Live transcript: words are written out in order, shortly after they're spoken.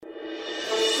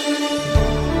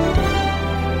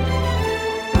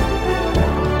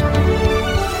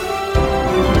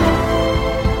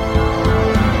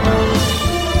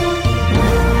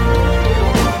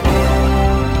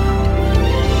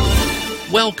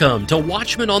Welcome to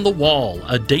Watchmen on the Wall,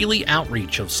 a daily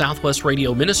outreach of Southwest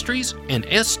Radio Ministries and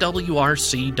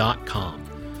SWRC.com.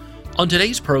 On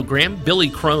today's program, Billy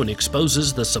Crone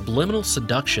exposes the subliminal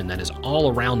seduction that is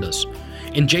all around us,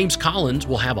 and James Collins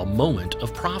will have a moment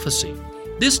of prophecy.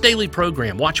 This daily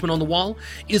program, Watchmen on the Wall,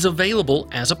 is available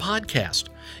as a podcast,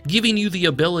 giving you the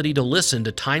ability to listen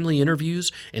to timely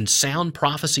interviews and sound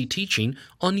prophecy teaching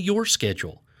on your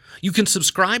schedule. You can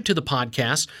subscribe to the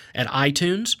podcast at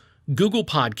iTunes, Google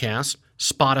Podcasts,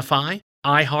 Spotify,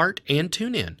 iHeart, and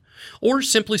TuneIn. Or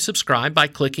simply subscribe by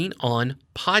clicking on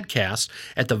Podcasts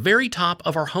at the very top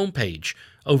of our homepage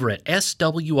over at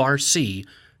swrc.com.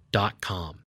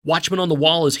 Watchmen on the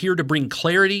Wall is here to bring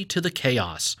clarity to the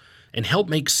chaos and help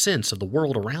make sense of the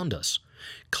world around us.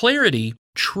 Clarity,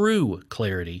 true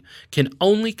clarity, can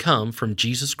only come from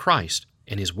Jesus Christ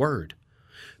and His Word.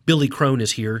 Billy Crone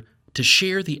is here to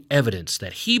share the evidence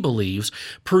that he believes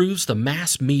proves the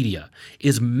mass media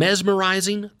is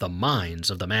mesmerizing the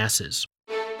minds of the masses.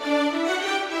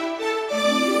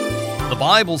 The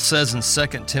Bible says in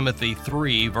 2 Timothy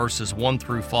 3, verses 1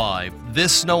 through 5,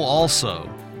 "This know also,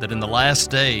 that in the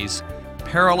last days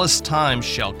perilous times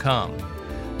shall come.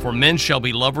 For men shall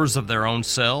be lovers of their own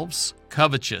selves,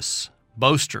 covetous,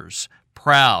 boasters,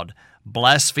 proud,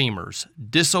 blasphemers,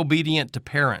 disobedient to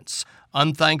parents,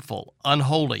 unthankful,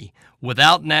 unholy,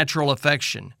 without natural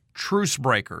affection, truce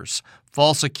breakers,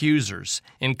 false accusers,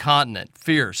 incontinent,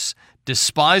 fierce,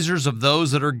 despisers of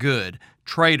those that are good,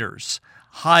 traitors,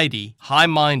 heady,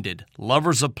 high-minded,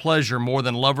 lovers of pleasure more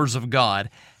than lovers of God,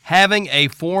 having a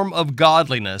form of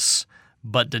godliness,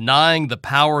 but denying the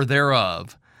power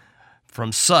thereof.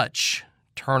 From such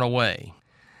turn away."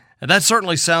 And that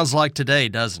certainly sounds like today,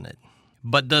 doesn't it?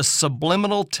 But does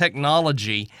subliminal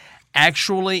technology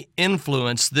actually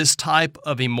influence this type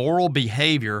of immoral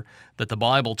behavior that the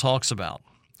Bible talks about?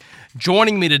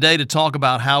 Joining me today to talk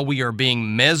about how we are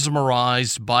being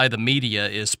mesmerized by the media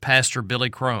is Pastor Billy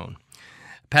Crone.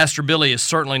 Pastor Billy is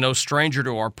certainly no stranger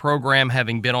to our program,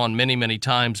 having been on many, many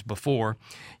times before.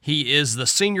 He is the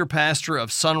senior pastor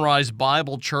of Sunrise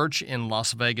Bible Church in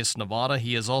Las Vegas, Nevada.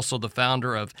 He is also the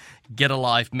founder of Get a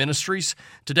Life Ministries.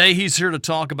 Today, he's here to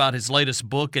talk about his latest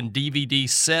book and DVD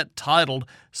set titled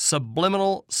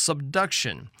Subliminal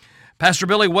Seduction. Pastor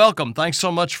Billy, welcome. Thanks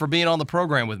so much for being on the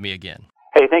program with me again.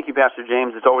 Hey, thank you, Pastor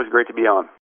James. It's always great to be on.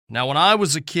 Now, when I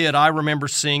was a kid, I remember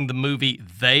seeing the movie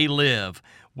They Live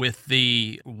with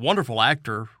the wonderful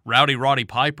actor, Rowdy Roddy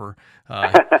Piper.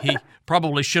 He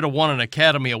probably should have won an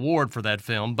Academy Award for that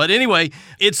film. But anyway,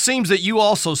 it seems that you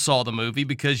also saw the movie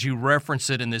because you reference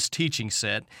it in this teaching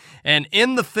set. And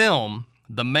in the film,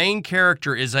 the main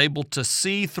character is able to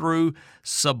see through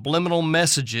subliminal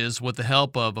messages with the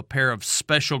help of a pair of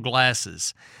special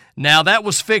glasses. Now, that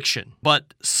was fiction,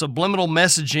 but subliminal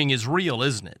messaging is real,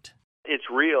 isn't it? It's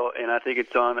real, and I think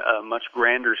it's on a much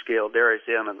grander scale, dare I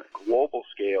say on a global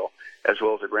scale, as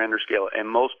well as a grander scale, and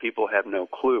most people have no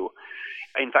clue.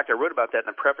 In fact, I wrote about that in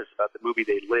the preface about the movie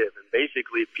They Live, and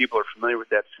basically, if people are familiar with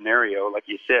that scenario, like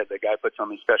you said, the guy puts on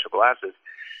these special glasses,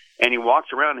 and he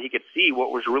walks around and he could see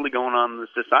what was really going on in the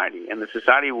society, and the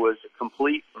society was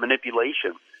complete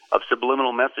manipulation of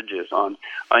subliminal messages on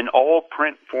all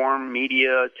print form,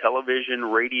 media, television,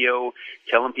 radio,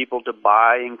 telling people to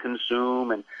buy and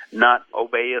consume and not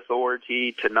obey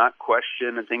authority, to not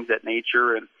question and things of that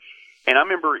nature. And I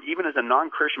remember even as a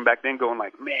non-Christian back then going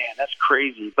like, man, that's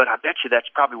crazy, but I bet you that's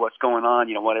probably what's going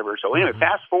on, whatever. So anyway,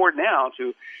 fast forward now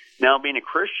to now being a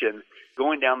Christian,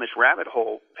 going down this rabbit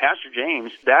hole. Pastor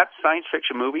James, that science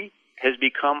fiction movie has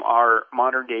become our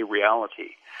modern day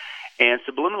reality. And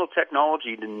subliminal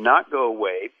technology did not go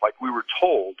away like we were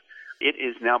told. It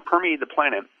is now permeated the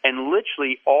planet, and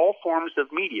literally all forms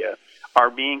of media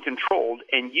are being controlled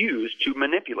and used to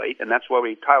manipulate, and that's why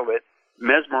we titled it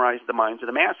Mesmerize the Minds of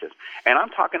the Masses. And I'm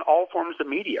talking all forms of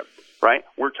media, right?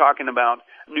 We're talking about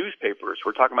newspapers,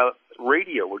 we're talking about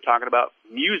radio, we're talking about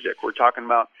music, we're talking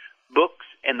about books,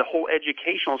 and the whole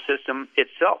educational system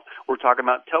itself. We're talking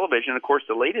about television, of course,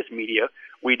 the latest media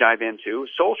we dive into,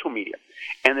 social media.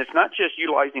 And it's not just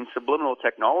utilizing subliminal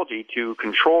technology to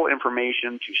control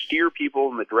information, to steer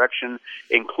people in the direction,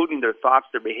 including their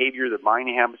thoughts, their behavior, their buying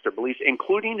habits, their beliefs,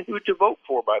 including who to vote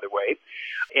for, by the way,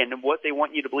 and what they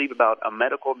want you to believe about a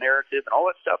medical narrative and all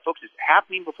that stuff. Folks, it's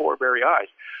happening before our very eyes.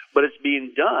 But it's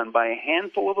being done by a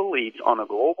handful of elites on a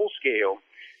global scale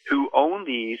who own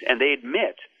these, and they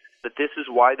admit that this is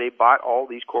why they bought all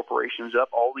these corporations up,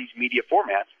 all these media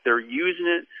formats. They're using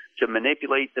it to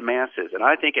manipulate the masses. And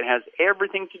I think it has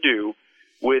everything to do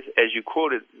with, as you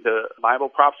quoted, the Bible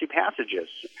prophecy passages.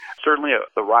 Certainly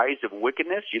the rise of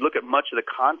wickedness. You look at much of the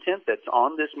content that's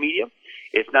on this media.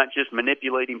 It's not just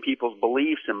manipulating people's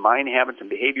beliefs and mind habits and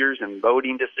behaviors and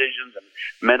voting decisions and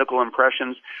medical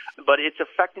impressions, but it's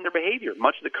affecting their behavior.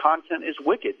 Much of the content is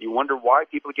wicked. You wonder why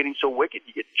people are getting so wicked.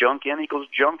 You get junk in equals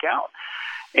junk out.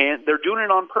 And they're doing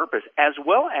it on purpose, as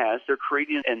well as they're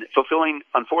creating and fulfilling,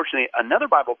 unfortunately, another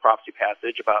Bible prophecy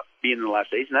passage about being in the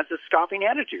last days, and that's a scoffing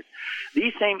attitude.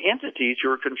 These same entities who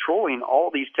are controlling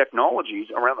all these technologies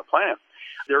around the planet,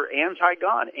 they're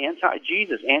anti-God,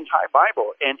 anti-Jesus,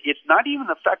 anti-Bible, and it's not even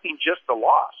affecting just the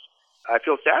lost. I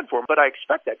feel sad for them, but I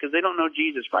expect that because they don't know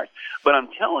Jesus Christ. But I'm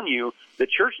telling you, the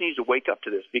church needs to wake up to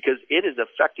this because it is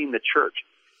affecting the church.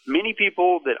 Many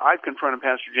people that I've confronted,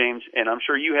 Pastor James, and I'm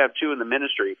sure you have too in the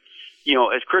ministry, you know,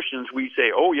 as Christians, we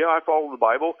say, oh, yeah, I follow the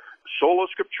Bible. Sola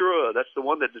Scriptura, that's the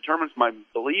one that determines my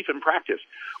belief and practice.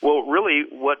 Well, really,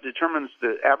 what determines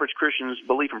the average Christian's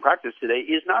belief and practice today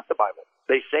is not the Bible.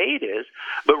 They say it is,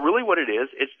 but really what it is,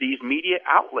 it's these media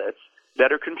outlets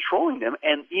that are controlling them,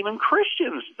 and even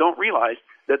Christians don't realize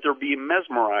that they're being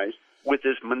mesmerized with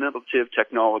this manipulative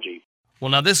technology. Well,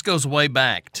 now this goes way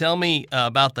back. Tell me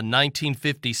about the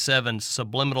 1957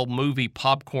 subliminal movie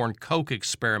popcorn Coke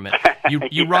experiment.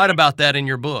 You write about that in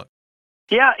your book.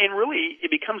 Yeah, and really it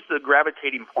becomes the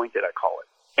gravitating point that I call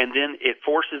it, and then it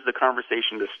forces the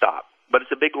conversation to stop. But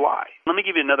it's a big lie. Let me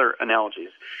give you another analogy.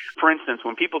 For instance,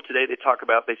 when people today they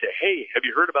say, hey, have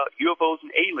you heard about UFOs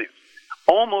and aliens?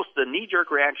 Almost the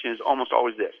knee-jerk reaction is almost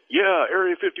always this, yeah,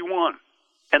 Area 51,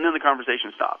 and then the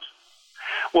conversation stops.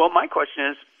 Well, my question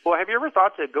is, well, have you ever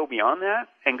thought to go beyond that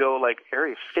and go like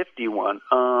Area 51?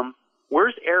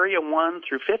 Where's Area 1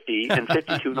 through 50 and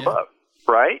 52 and above,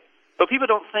 right? But people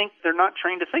don't think, they're not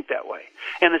trained to think that way.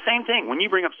 And the same thing, when you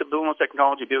bring up subliminal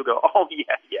technology, people go, oh,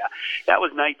 yeah, that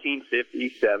was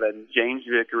 1957, James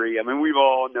Vickery. I mean, we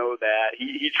all know that.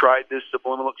 He tried this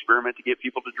subliminal experiment to get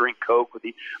people to drink Coke with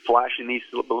the flashing these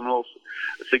subliminal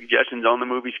suggestions on the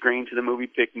movie screen to the movie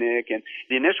picnic. And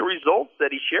the initial results that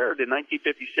he shared in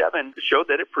 1957 showed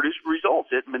that it produced results.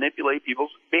 It manipulated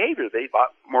people's behavior. They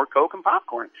bought more Coke and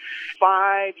popcorn.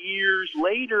 5 years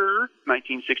later,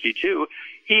 1962,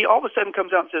 he all of a sudden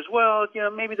comes out and says, well, you know,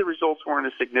 maybe the results weren't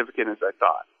as significant as I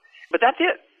thought. But that's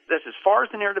it. That's as far as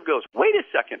the narrative goes. Wait a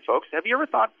second, folks. Have you ever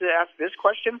thought to ask this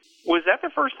question? Was that the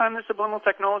first time that subliminal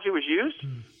technology was used?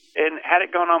 And had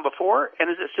it gone on before? And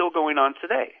is it still going on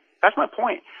today? That's my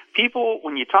point. People,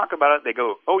 when you talk about it, they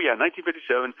go, oh, yeah,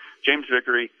 1957, James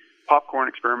Vickery, popcorn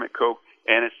experiment, Coke,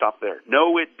 and it stopped there.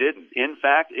 No, it didn't. In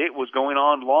fact, it was going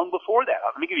on long before that.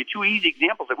 Let me give you two easy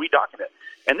examples that we document.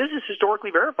 And this is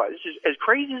historically verified. This is as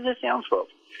crazy as this sounds,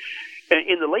 folks.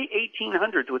 In the late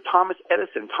 1800s with Thomas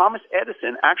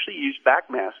Edison actually used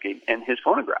backmasking in his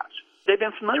phonographs. They've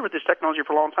been familiar with this technology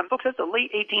for a long time. Folks, that's the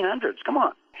late 1800s. Come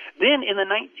on. Then in the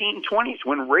 1920s,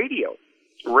 when radio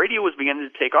was beginning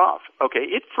to take off, okay,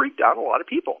 it freaked out a lot of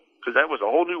people because that was a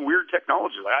whole new weird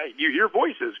technology. Like, you hear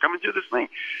voices coming through this thing.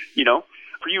 You know,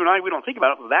 for you and I, we don't think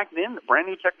about it, but back then, the brand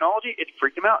new technology, it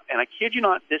freaked them out. And I kid you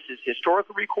not, this is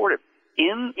historically recorded.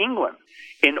 In England,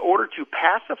 in order to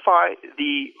pacify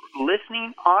the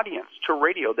listening audience to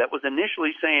radio that was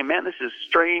initially saying, man, this is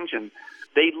strange, and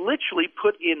they literally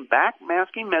put in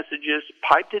backmasking messages,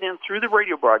 piped it in through the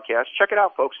radio broadcast. Check it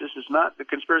out, folks. This is not the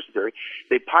conspiracy theory.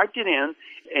 They piped it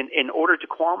in order to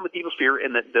calm the people's fear,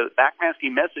 and the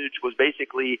backmasking message was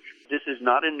basically, this is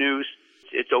not a noose,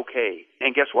 it's okay.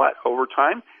 And guess what? Over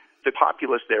time, the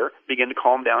populace there began to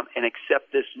calm down and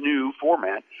accept this new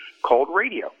format called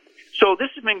radio. So this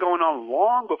has been going on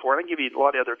long before, and I can give you a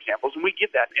lot of other examples, and we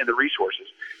give that in the resources.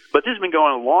 But this has been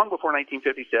going on long before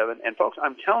 1957, and folks,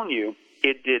 I'm telling you,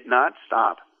 it did not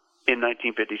stop in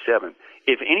 1957.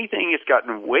 If anything, it's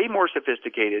gotten way more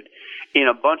sophisticated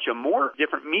in a bunch of more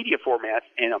different media formats,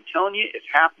 and I'm telling you, it's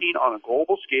happening on a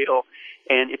global scale.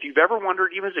 And if you've ever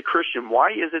wondered, even as a Christian,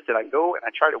 why is it that I go and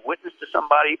I try to witness to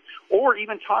somebody or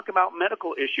even talk about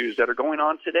medical issues that are going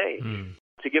on today?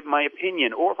 To give my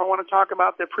opinion, or if I want to talk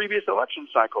about the previous election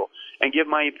cycle and give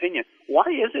my opinion. Why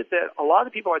is it that a lot of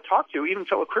the people I talk to, even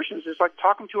fellow Christians, is like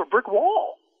talking to a brick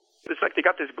wall? It's like they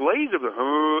got this glaze of the,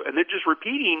 and they're just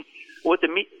repeating what's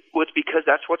because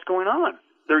that's what's going on.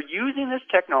 They're using this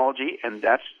technology, and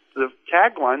that's the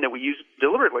tagline that we use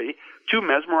deliberately to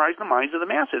mesmerize the minds of the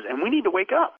masses, and we need to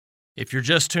wake up. If you're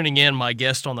just tuning in, my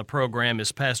guest on the program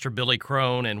is Pastor Billy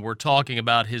Crone, and we're talking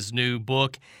about his new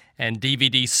book and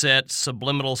DVD set,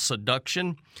 Subliminal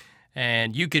Seduction.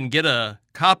 And you can get a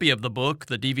copy of the book,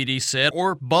 the DVD set,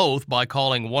 or both by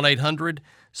calling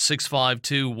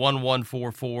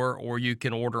 652-1144, or you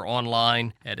can order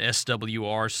online at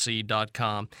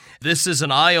swrc.com. This is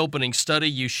an eye-opening study.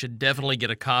 You should definitely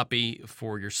get a copy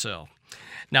for yourself.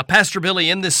 Now, Pastor Billy,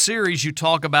 in this series, you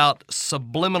talk about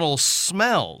subliminal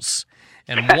smells.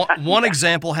 And one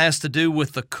example has to do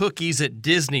with the cookies at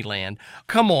Disneyland.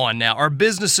 Come on now, are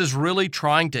businesses really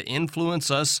trying to influence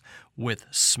us with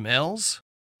smells?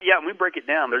 Yeah, and we break it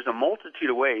down. There's a multitude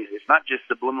of ways. It's not just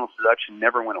subliminal seduction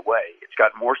never went away. It's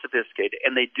got more sophisticated,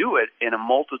 and they do it in a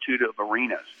multitude of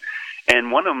arenas.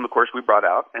 And one of them, of course, we brought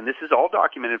out, and this is all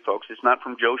documented, folks. It's not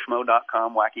from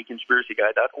joeschmo.com,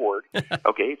 wackyconspiracyguy.org.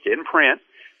 Okay, it's in print.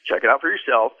 Check it out for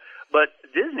yourself. But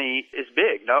Disney is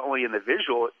big, not only in the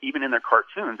visual, even in their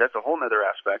cartoons. That's a whole other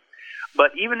aspect.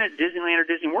 But even at Disneyland or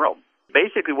Disney World,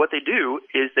 basically what they do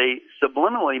is they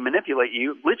subliminally manipulate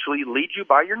you, literally lead you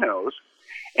by your nose,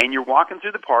 and you're walking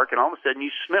through the park, and all of a sudden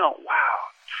you smell, wow,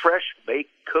 fresh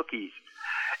baked cookies.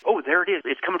 Oh, there it is.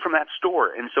 It's coming from that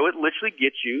store. And so it literally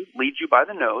leads you by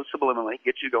the nose, subliminally,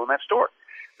 gets you to go in that store.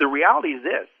 The reality is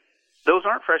this. Those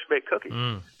aren't fresh baked cookies.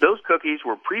 Those cookies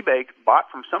were pre-baked, bought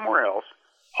from somewhere else,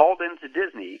 hauled into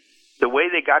Disney. The way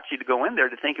they got you to go in there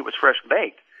to think it was fresh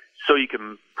baked so you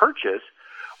can purchase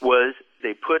was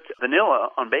they put vanilla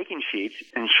on baking sheets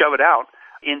and shove it out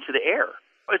into the air.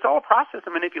 It's all a process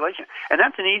of manipulation. And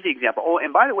that's an easy example. Oh,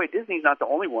 and by the way, Disney's not the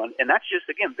only one. And that's just,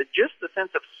 again, just the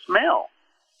sense of smell,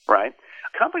 right?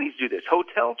 Companies do this.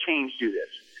 Hotel chains do this.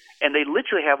 And they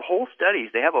literally have whole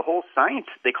studies. They have a whole science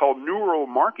they call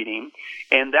neuromarketing,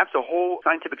 and that's a whole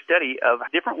scientific study of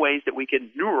different ways that we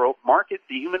can market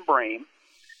the human brain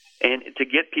and to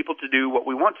get people to do what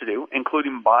we want to do,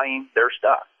 including buying their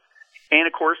stuff. And,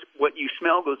 of course, what you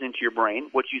smell goes into your brain.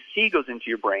 What you see goes into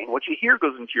your brain. What you hear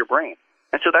goes into your brain.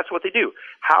 And so that's what they do.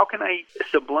 How can I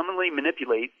subliminally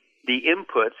manipulate the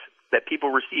inputs that people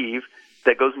receive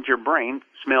that goes into your brain,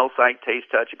 smell, sight,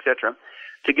 taste, touch, etc.,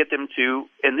 to get them to,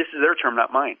 and this is their term,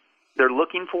 not mine, they're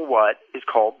looking for what is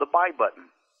called the buy button.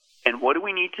 And what do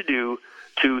we need to do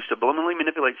to subliminally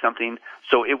manipulate something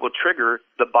so it will trigger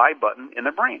the buy button in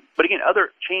the brain? But again,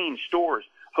 other chains, stores,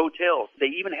 hotels, they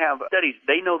even have studies.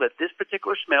 They know that this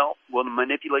particular smell will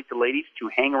manipulate the ladies to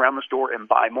hang around the store and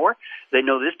buy more. They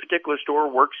know this particular store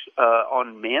works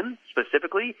on men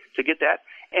specifically to get that.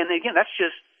 And again, that's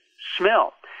just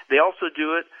smell. They also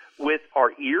do it with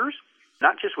our ears,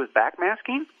 not just with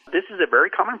backmasking. This is a very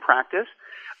common practice,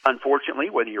 unfortunately,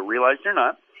 whether you realize it or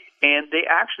not. And they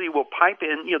actually will pipe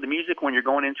in, the music when you're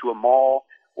going into a mall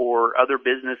or other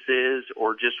businesses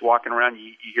or just walking around.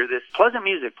 You hear this pleasant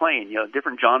music playing,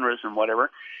 different genres and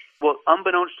whatever. Well,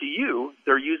 unbeknownst to you,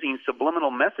 they're using subliminal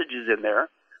messages in there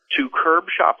to curb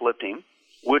shoplifting,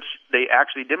 which they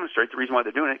actually demonstrate the reason why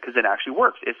they're doing it, because it actually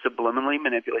works. It subliminally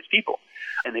manipulates people.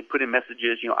 And they put in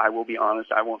messages, I will be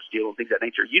honest, I won't steal, and things of that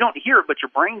nature. You don't hear it, but your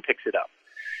brain picks it up.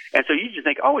 And so you just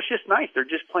think, oh, it's just nice. They're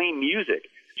just playing music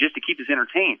just to keep us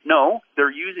entertained. No, they're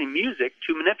using music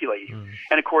to manipulate you.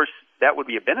 And, of course, that would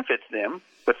be a benefit to them,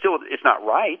 but still it's not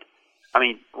right. I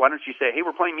mean, why don't you say, hey,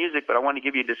 we're playing music, but I want to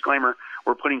give you a disclaimer.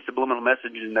 We're putting subliminal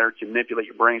messages in there to manipulate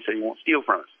your brain so you won't steal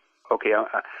from us. Okay,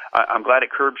 I'm glad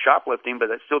it curbs shoplifting, but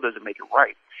that still doesn't make it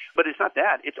right. But it's not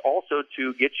that. It's also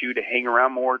to get you to hang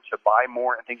around more, to buy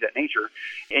more, and things of that nature,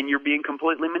 and you're being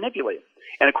completely manipulated.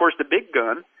 And, of course, the big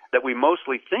gun that we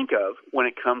mostly think of when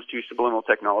it comes to subliminal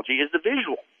technology is the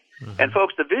visual. And,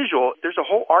 folks, the visual, there's a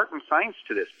whole art and science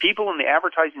to this. People in the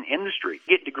advertising industry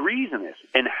get degrees in this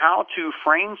and how to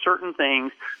frame certain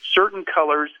things, certain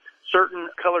colors, certain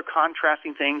color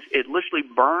contrasting things. It literally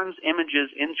burns images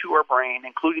into our brain,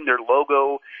 including their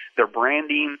logo, their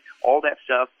branding, all that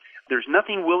stuff. There's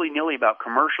nothing willy-nilly about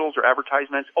commercials or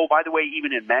advertisements. Oh, by the way,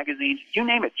 even in magazines, you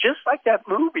name it, just like that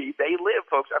movie, They Live,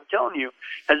 folks, I'm telling you,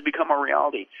 has become a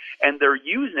reality. And they're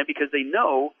using it because they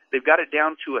know they've got it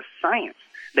down to a science.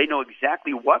 They know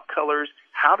exactly what colors,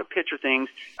 how to picture things,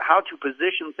 how to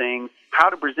position things, how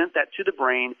to present that to the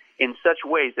brain in such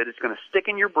ways that it's going to stick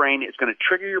in your brain, it's going to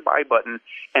trigger your buy button.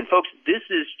 And, folks, this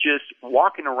is just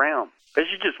walking around. This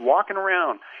is just walking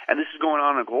around, and this is going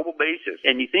on a global basis.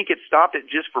 And you think it stopped at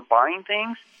just for buying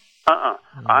things?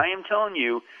 I am telling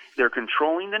you, they're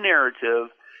controlling the narrative.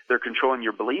 They're controlling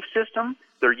your belief system.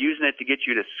 They're using it to get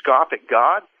you to scoff at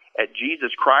God, at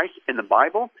Jesus Christ in the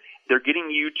Bible. They're getting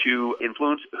you to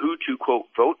influence who to, quote,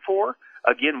 vote for.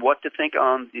 Again, what to think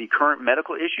on the current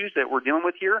medical issues that we're dealing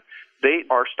with here. They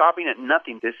are stopping at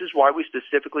nothing. This is why we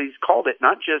specifically called it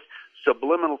not just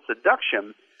subliminal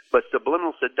seduction, but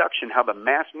subliminal seduction, how the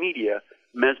mass media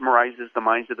mesmerizes the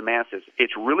minds of the masses.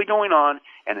 It's really going on,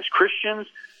 and as Christians,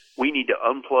 we need to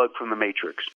unplug from the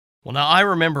matrix. Well, now I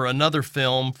remember another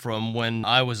film from when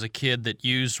I was a kid that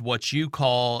used what you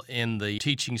call in the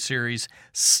teaching series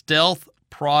stealth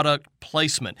product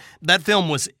placement. That film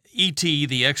was E.T.,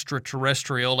 the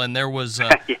extraterrestrial, and there was a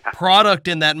product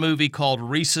in that movie called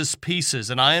Reese's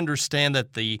Pieces, and I understand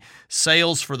that the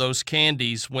sales for those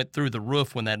candies went through the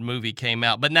roof when that movie came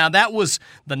out. But now that was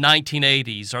the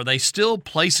 1980s. Are they still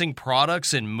placing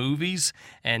products in movies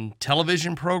and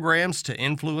television programs to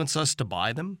influence us to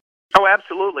buy them? Oh,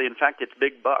 absolutely. In fact, it's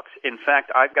big bucks. In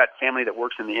fact, I've got family that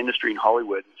works in the industry in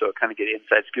Hollywood, so I kind of get an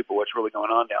inside scoop of what's really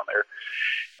going on down there.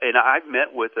 And I've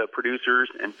met with producers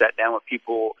and sat down with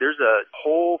people. There's a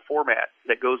whole format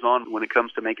that goes on when it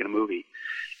comes to making a movie.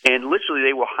 And literally,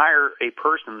 they will hire a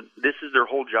person. This is their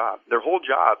whole job. Their whole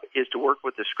job is to work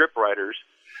with the script writers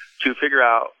to figure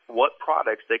out what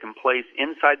products they can place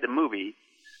inside the movie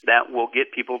that will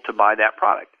get people to buy that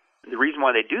product. The reason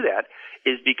why they do that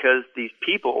is because these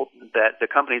people, that the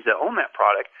companies that own that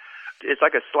product, it's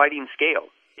like a sliding scale.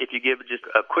 If you give just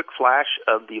a quick flash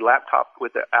of the laptop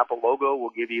with the Apple logo,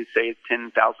 we'll give you, say,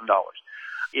 $10,000.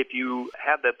 If you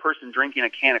have the person drinking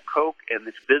a can of Coke and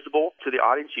it's visible to the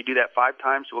audience, you do that 5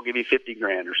 times, we'll give you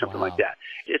 $50,000 or something like that.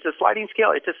 It's a sliding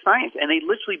scale. It's a science, and they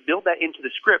literally build that into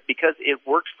the script because it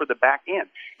works for the back end.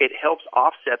 It helps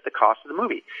offset the cost of the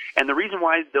movie. And the reason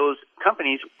why those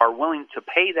companies are willing to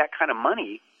pay that kind of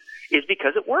money is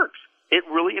because it works. It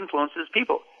really influences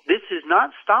people. This has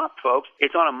not stopped, folks.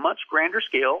 It's on a much grander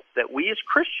scale that we as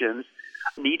Christians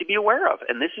need to be aware of.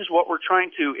 And this is what we're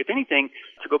trying to, if anything,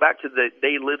 to go back to the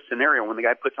They Live scenario when the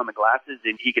guy puts on the glasses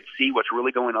and he could see what's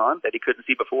really going on that he couldn't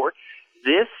see before.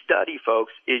 This study,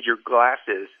 folks, is your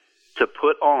glasses to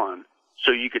put on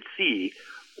so you could see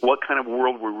what kind of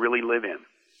world we really live in.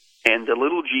 And the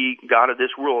little g God of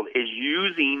this world is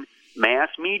using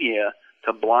mass media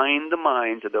to blind the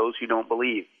minds of those who don't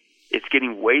believe. It's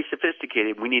getting way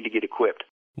sophisticated. We need to get equipped.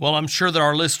 Well, I'm sure that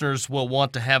our listeners will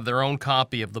want to have their own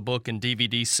copy of the book and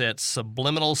DVD set,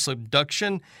 Subliminal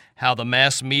Seduction, How the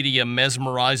Mass Media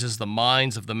Mesmerizes the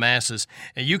Minds of the Masses.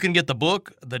 And you can get the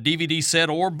book, the DVD set,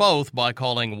 or both by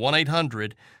calling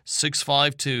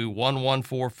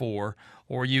 1-800-652-1144,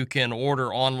 or you can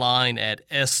order online at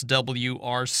swrc.com.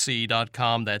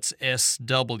 That's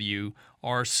swrc.com.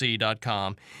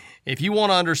 If you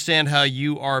want to understand how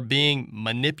you are being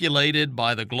manipulated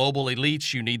by the global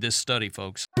elites, you need this study,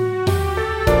 folks.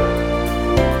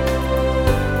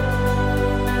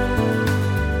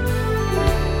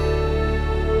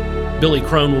 Billy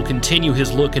Crone will continue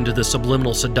his look into the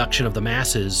subliminal seduction of the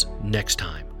masses next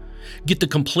time. Get the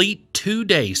complete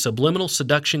 2-day Subliminal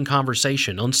Seduction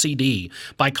Conversation on CD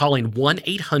by calling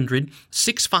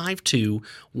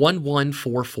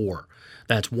 1-800-652-1144.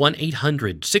 That's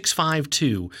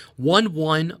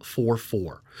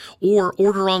 1-800-652-1144. Or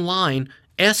order online,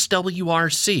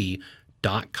 swrc.com.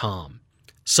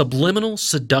 Subliminal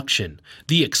Seduction,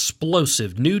 the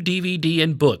explosive new DVD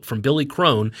and book from Billy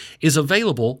Crone, is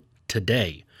available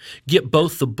today. Get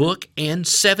both the book and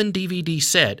 7 DVD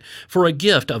set for a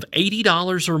gift of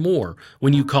 $80 or more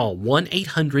when you call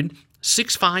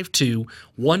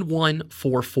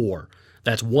 1-800-652-1144.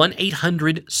 That's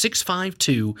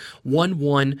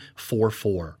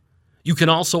 1-800-652-1144. You can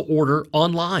also order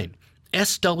online,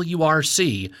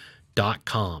 swrc.com.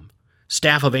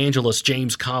 Staff Evangelist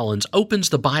James Collins opens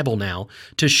the Bible now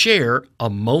to share a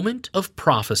moment of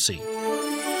prophecy.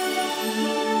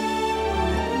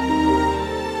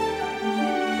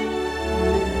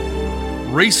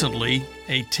 Recently,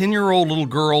 a 10-year-old little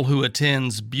girl who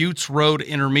attends Buttes Road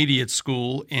Intermediate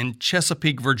School in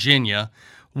Chesapeake, Virginia,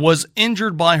 was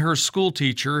injured by her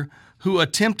schoolteacher who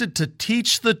attempted to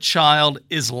teach the child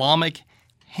Islamic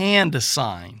hand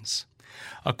signs.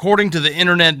 According to the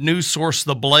internet news source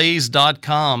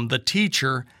TheBlaze.com, the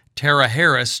teacher, Tara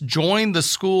Harris, joined the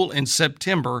school in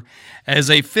September as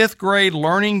a 5th grade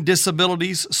learning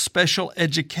disabilities special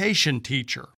education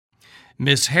teacher.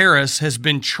 Ms. Harris has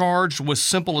been charged with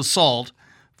simple assault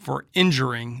for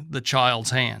injuring the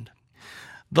child's hand.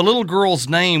 The little girl's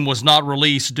name was not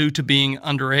released due to being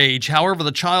underage. However,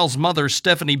 the child's mother,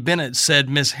 Stephanie Bennett, said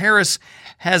Ms. Harris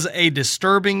has a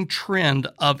disturbing trend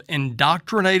of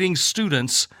indoctrinating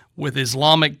students with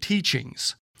Islamic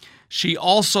teachings. She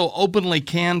also openly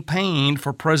campaigned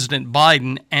for President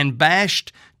Biden and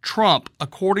bashed Trump,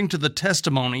 according to the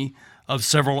testimony of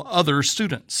several other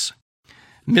students.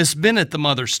 Ms. Bennett, the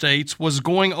mother states, was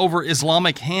going over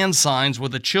Islamic hand signs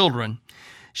with the children.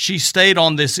 She stayed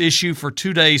on this issue for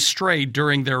 2 days straight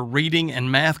during their reading and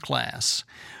math class.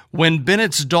 When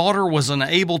Bennett's daughter was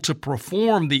unable to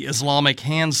perform the Islamic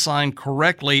hand sign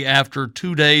correctly after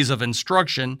 2 days of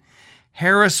instruction,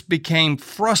 Harris became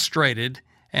frustrated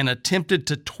and attempted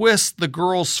to twist the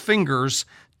girl's fingers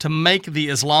to make the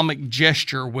Islamic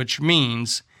gesture, which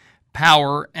means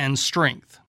power and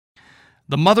strength.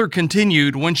 The mother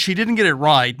continued, when she didn't get it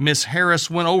right, Miss Harris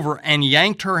went over and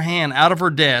yanked her hand out of her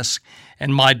desk,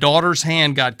 and my daughter's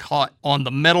hand got caught on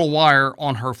the metal wire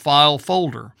on her file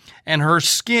folder, and her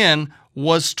skin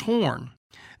was torn.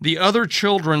 The other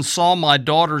children saw my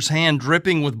daughter's hand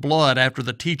dripping with blood after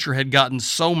the teacher had gotten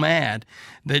so mad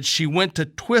that she went to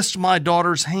twist my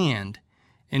daughter's hand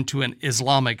into an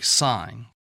Islamic sign.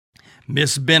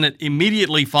 Miss Bennett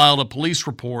immediately filed a police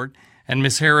report, and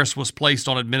Miss Harris was placed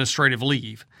on administrative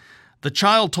leave. The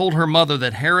child told her mother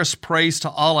that Harris prays to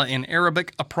Allah in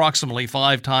Arabic approximately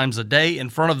 5 times a day in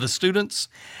front of the students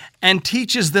and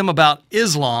teaches them about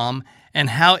Islam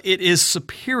and how it is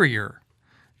superior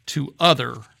to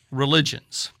other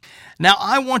religions. Now,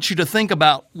 I want you to think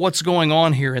about what's going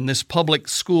on here in this public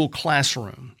school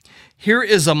classroom. Here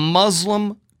is a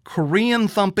Muslim,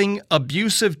 Korean-thumping,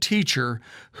 abusive teacher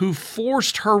who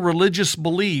forced her religious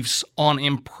beliefs on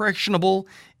impressionable,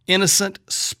 innocent,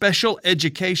 special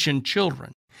education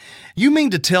children. You mean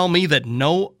to tell me that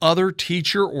no other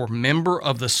teacher or member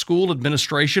of the school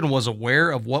administration was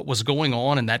aware of what was going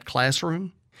on in that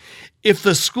classroom? If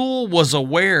the school was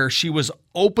aware she was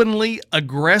openly,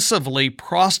 aggressively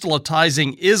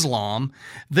proselytizing Islam,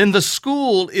 then the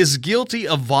school is guilty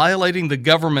of violating the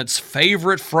government's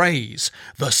favorite phrase,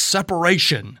 the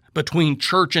separation between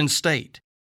church and state.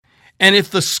 And if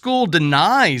the school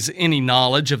denies any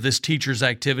knowledge of this teacher's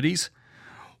activities,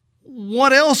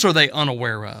 what else are they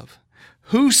unaware of?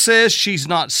 Who says she's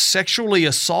not sexually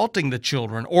assaulting the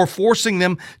children or forcing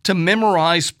them to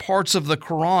memorize parts of the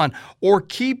Quran or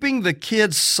keeping the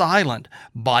kids silent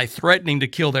by threatening to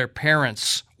kill their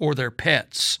parents or their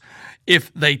pets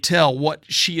if they tell what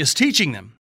she is teaching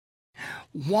them?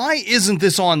 Why isn't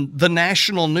this on the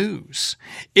national news?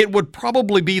 It would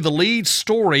probably be the lead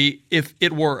story if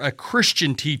it were a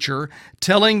Christian teacher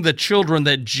telling the children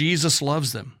that Jesus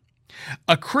loves them.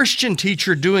 A Christian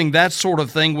teacher doing that sort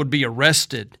of thing would be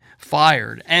arrested,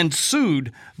 fired, and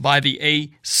sued by the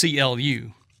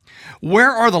ACLU.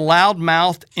 Where are the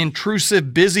loudmouthed,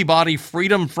 intrusive, busybody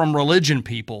freedom from religion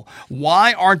people?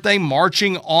 Why aren't they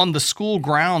marching on the school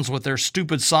grounds with their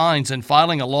stupid signs and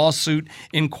filing a lawsuit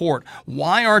in court?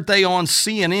 Why aren't they on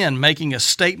CNN making a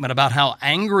statement about how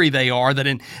angry they are that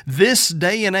in this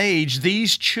day and age,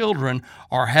 these children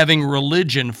are having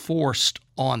religion forced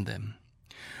on them?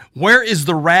 Where is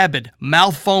the rabid,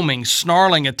 mouth-foaming,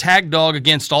 snarling attack dog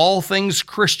against all things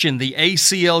Christian, the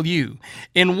ACLU?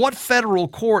 In what federal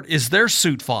court is their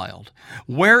suit filed?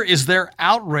 Where is their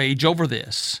outrage over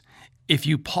this? If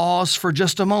you pause for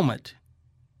just a moment,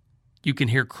 you can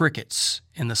hear crickets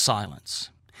in the silence.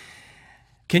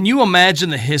 Can you imagine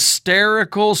the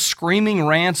hysterical, screaming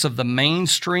rants of the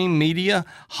mainstream media,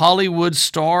 Hollywood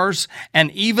stars,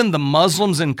 and even the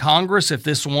Muslims in Congress if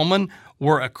this woman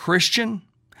were a Christian?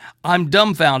 I'm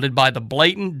dumbfounded by the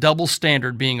blatant double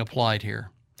standard being applied here.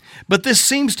 But this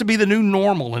seems to be the new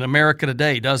normal in America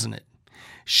today, doesn't it?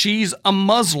 She's a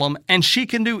Muslim and she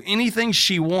can do anything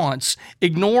she wants,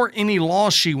 ignore any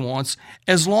laws she wants,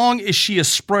 as long as she is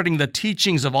spreading the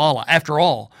teachings of Allah. After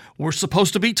all, we're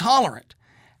supposed to be tolerant.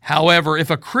 However, if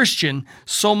a Christian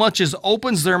so much as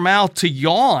opens their mouth to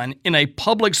yawn in a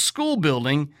public school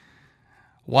building,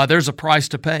 why, there's a price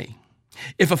to pay.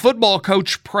 If a football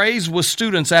coach prays with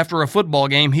students after a football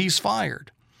game, he's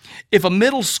fired. If a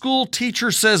middle school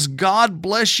teacher says, "God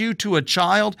bless you," to a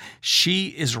child, she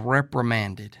is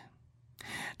reprimanded.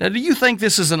 Now, do you think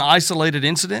this is an isolated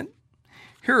incident?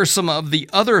 Here are some of the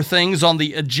other things on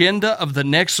the agenda of the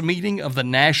next meeting of the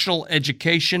National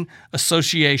Education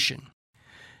Association.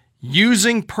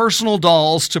 Using personal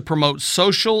dolls to promote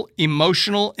social,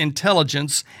 emotional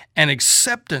intelligence and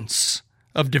acceptance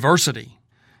of diversity.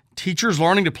 Teachers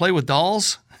learning to play with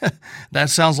dolls? That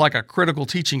sounds like a critical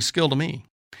teaching skill to me.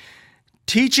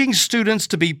 Teaching students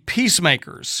to be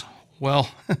peacemakers. Well,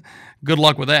 good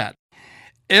luck with that.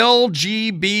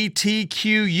 LGBTQ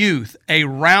youth, a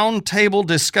roundtable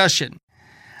discussion.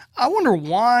 I wonder,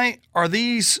 why are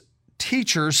these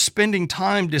teachers spending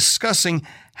time discussing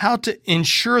how to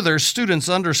ensure their students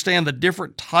understand the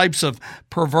different types of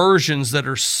perversions that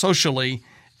are socially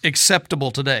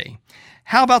acceptable today?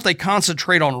 How about they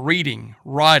concentrate on reading,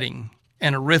 writing,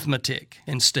 and arithmetic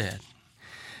instead?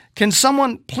 Can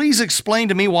someone please explain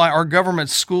to me why our government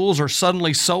schools are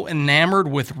suddenly so enamored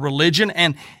with religion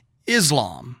and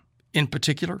Islam in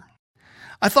particular?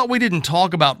 I thought we didn't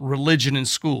talk about religion in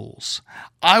schools.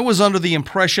 I was under the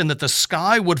impression that the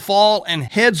sky would fall and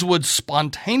heads would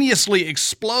spontaneously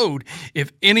explode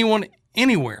if anyone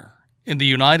anywhere in the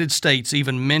United States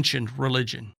even mentioned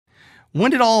religion.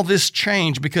 When did all this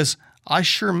change? Because I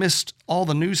sure missed all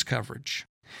the news coverage.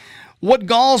 What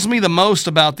galls me the most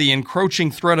about the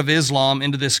encroaching threat of Islam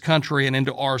into this country and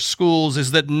into our schools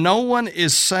is that no one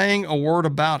is saying a word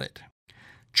about it.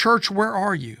 Church, where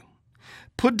are you?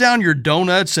 Put down your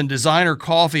donuts and designer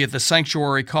coffee at the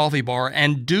Sanctuary Coffee Bar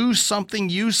and do something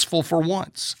useful for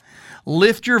once.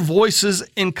 Lift your voices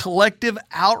in collective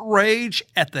outrage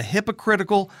at the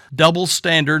hypocritical double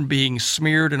standard being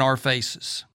smeared in our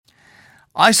faces.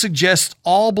 I suggest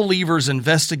all believers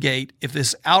investigate if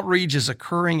this outrage is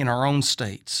occurring in our own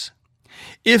states.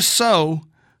 If so,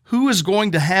 who is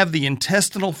going to have the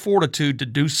intestinal fortitude to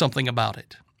do something about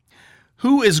it?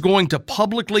 Who is going to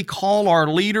publicly call our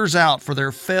leaders out for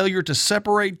their failure to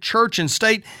separate church and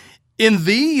state in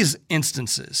these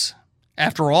instances?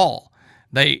 After all,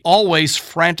 they always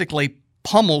frantically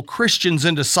pummel Christians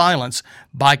into silence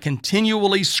by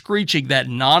continually screeching that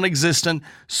non-existent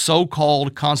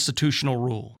so-called constitutional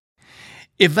rule.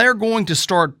 If they're going to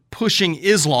start pushing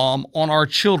Islam on our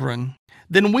children,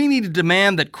 then we need to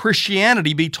demand that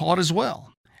Christianity be taught as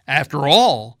well. After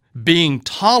all, being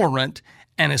tolerant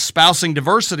and espousing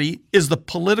diversity is the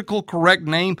political correct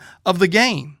name of the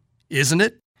game, isn't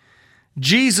it?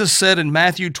 Jesus said in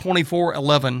Matthew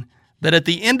 24:11 that at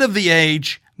the end of the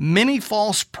age, many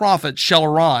false prophets shall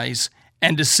arise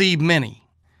and deceive many.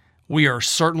 We are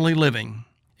certainly living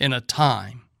in a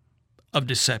time of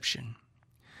deception.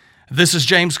 This is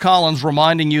James Collins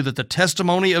reminding you that the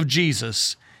testimony of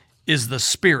Jesus is the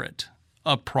spirit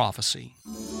of prophecy.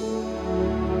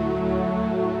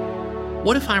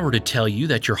 What if I were to tell you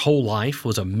that your whole life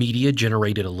was a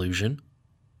media-generated illusion?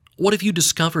 What if you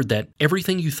discovered that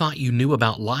everything you thought you knew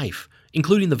about life,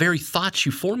 including the very thoughts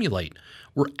you formulate,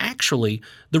 were actually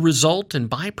the result and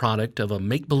byproduct of a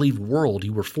make-believe world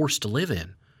you were forced to live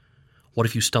in? What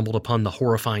if you stumbled upon the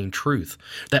horrifying truth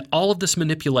that all of this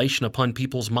manipulation upon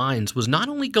people's minds was not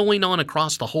only going on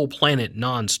across the whole planet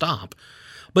non-stop,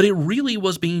 but it really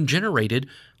was being generated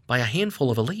by a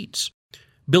handful of elites?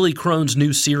 Billy Crone's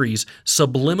new series,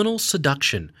 Subliminal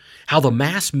Seduction, How the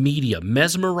Mass Media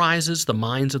Mesmerizes the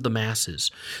Minds of the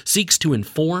Masses, seeks to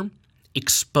inform,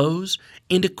 expose,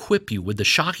 and equip you with the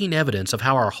shocking evidence of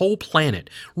how our whole planet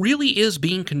really is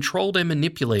being controlled and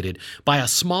manipulated by a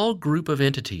small group of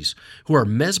entities who are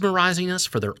mesmerizing us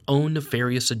for their own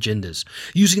nefarious agendas,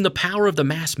 using the power of the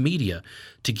mass media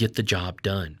to get the job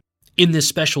done. In this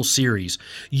special series,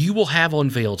 you will have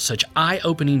unveiled such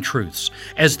eye-opening truths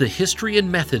as the history and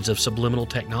methods of subliminal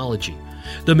technology,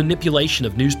 the manipulation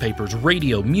of newspapers,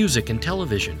 radio, music, and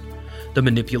television, the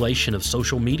manipulation of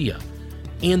social media,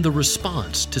 and the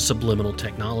response to subliminal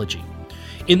technology.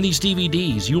 In these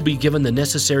DVDs, you'll be given the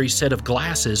necessary set of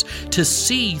glasses to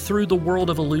see through the world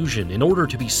of illusion in order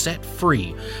to be set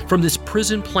free from this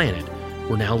prison planet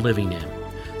we're now living in.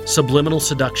 Subliminal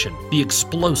Seduction, the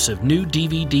explosive new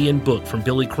DVD and book from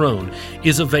Billy Crone,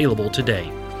 is available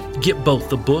today. Get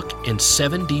both the book and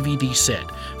 7 DVD set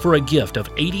for a gift of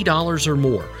 $80 or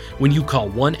more when you call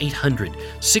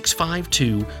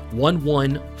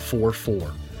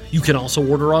 1-800-652-1144. You can also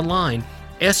order online,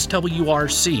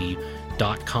 swrc.com.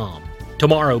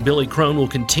 Tomorrow, Billy Crone will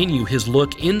continue his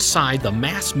look inside the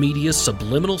mass media's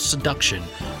subliminal seduction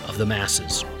of the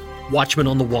masses. Watchman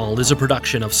on the Wall is a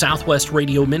production of Southwest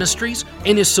Radio Ministries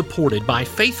and is supported by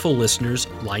faithful listeners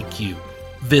like you.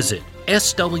 Visit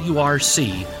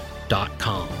swrc.com.